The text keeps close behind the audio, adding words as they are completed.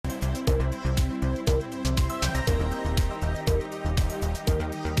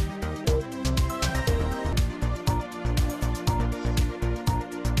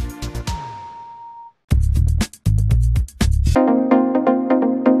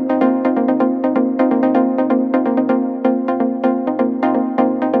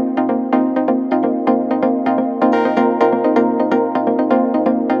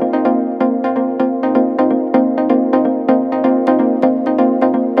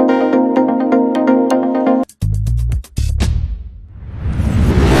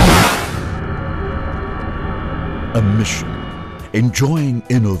enjoying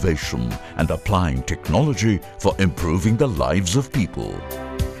innovation and applying technology for improving the lives of people.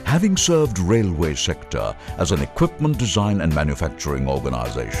 Having served railway sector as an equipment design and manufacturing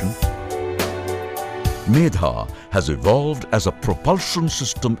organization, MEDHA has evolved as a propulsion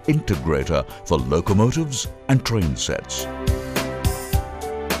system integrator for locomotives and train sets.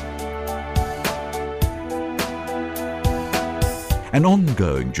 An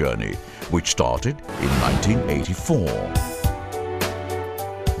ongoing journey which started in 1984.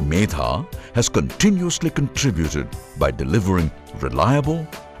 MEDHA has continuously contributed by delivering reliable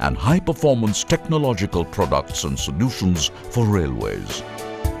and high-performance technological products and solutions for railways.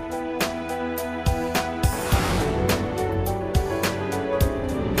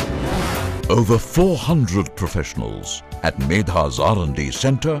 Over 400 professionals at MEDHA's R&D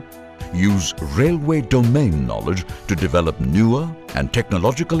Center use railway domain knowledge to develop newer and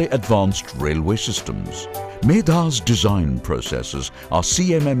technologically advanced railway systems. MEDHA's design processes are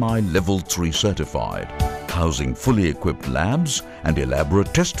CMMI Level 3 certified. Housing fully equipped labs and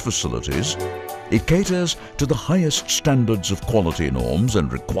elaborate test facilities, it caters to the highest standards of quality norms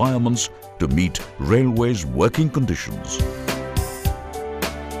and requirements to meet railways' working conditions.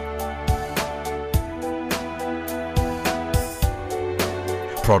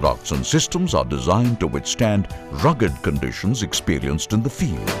 Products and systems are designed to withstand rugged conditions experienced in the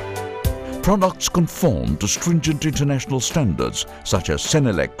field. Products conform to stringent international standards such as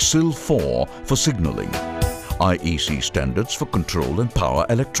Senelec SIL 4 for signaling, IEC standards for control and power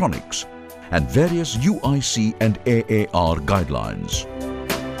electronics, and various UIC and AAR guidelines.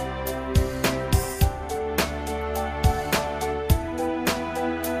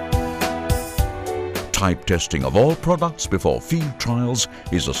 Type testing of all products before field trials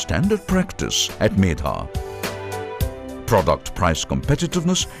is a standard practice at MEDHA. Product price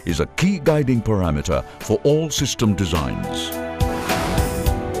competitiveness is a key guiding parameter for all system designs.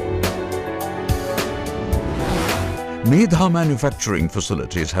 MEDHA manufacturing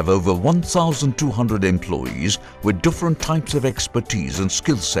facilities have over 1,200 employees with different types of expertise and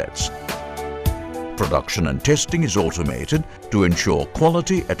skill sets. Production and testing is automated to ensure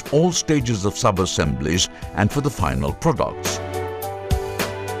quality at all stages of sub-assemblies and for the final products.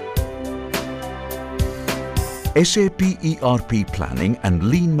 SAP ERP planning and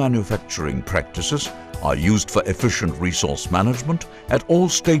lean manufacturing practices are used for efficient resource management at all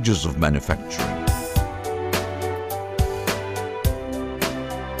stages of manufacturing.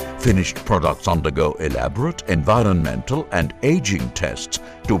 Finished products undergo elaborate environmental and aging tests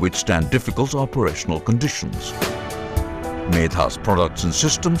to withstand difficult operational conditions. MEDHA's products and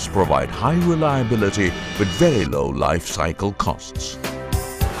systems provide high reliability with very low life cycle costs.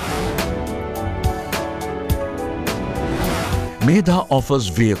 MEDHA offers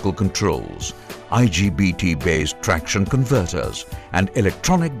vehicle controls, IGBT-based traction converters, and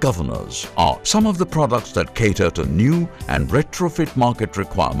electronic governors are some of the products that cater to new and retrofit market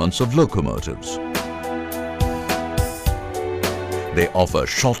requirements of locomotives. They offer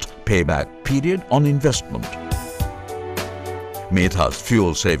short payback period on investment. MEDHA's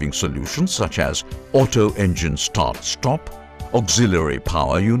fuel-saving solutions such as auto engine start-stop, auxiliary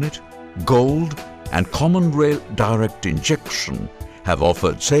power unit, gold, and common rail direct injection have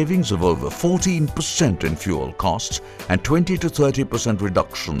offered savings of over 14% in fuel costs and 20 to 30%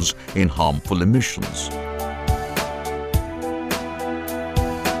 reductions in harmful emissions.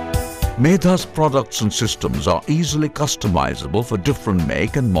 MEDHA's products and systems are easily customizable for different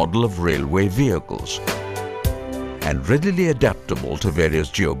make and model of railway vehicles and readily adaptable to various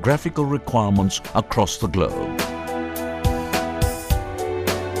geographical requirements across the globe.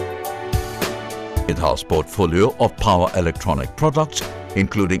 MEDHA's portfolio of power electronic products,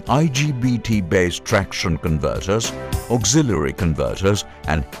 including IGBT-based traction converters, auxiliary converters,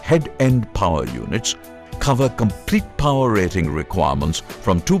 and head-end power units, cover complete power rating requirements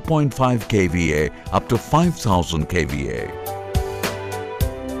from 2.5 kVA up to 5,000 kVA.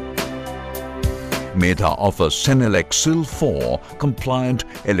 MEDHA offers Senelec SIL 4 compliant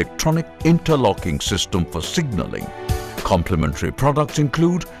electronic interlocking system for signaling. Complementary products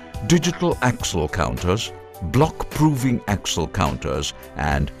include digital axle counters, block-proving axle counters,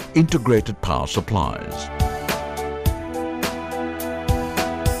 and integrated power supplies.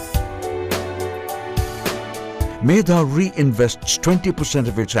 MEDHA reinvests 20%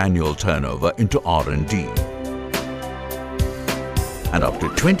 of its annual turnover into R&D and up to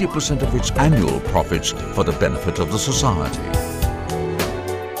 20% of its annual profits for the benefit of the society.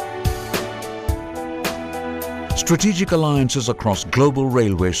 Strategic alliances across global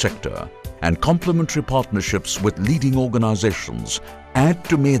railway sector and complementary partnerships with leading organizations add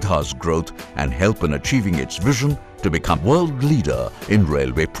to MEDHA's growth and help in achieving its vision to become world leader in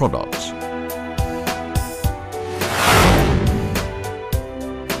railway products.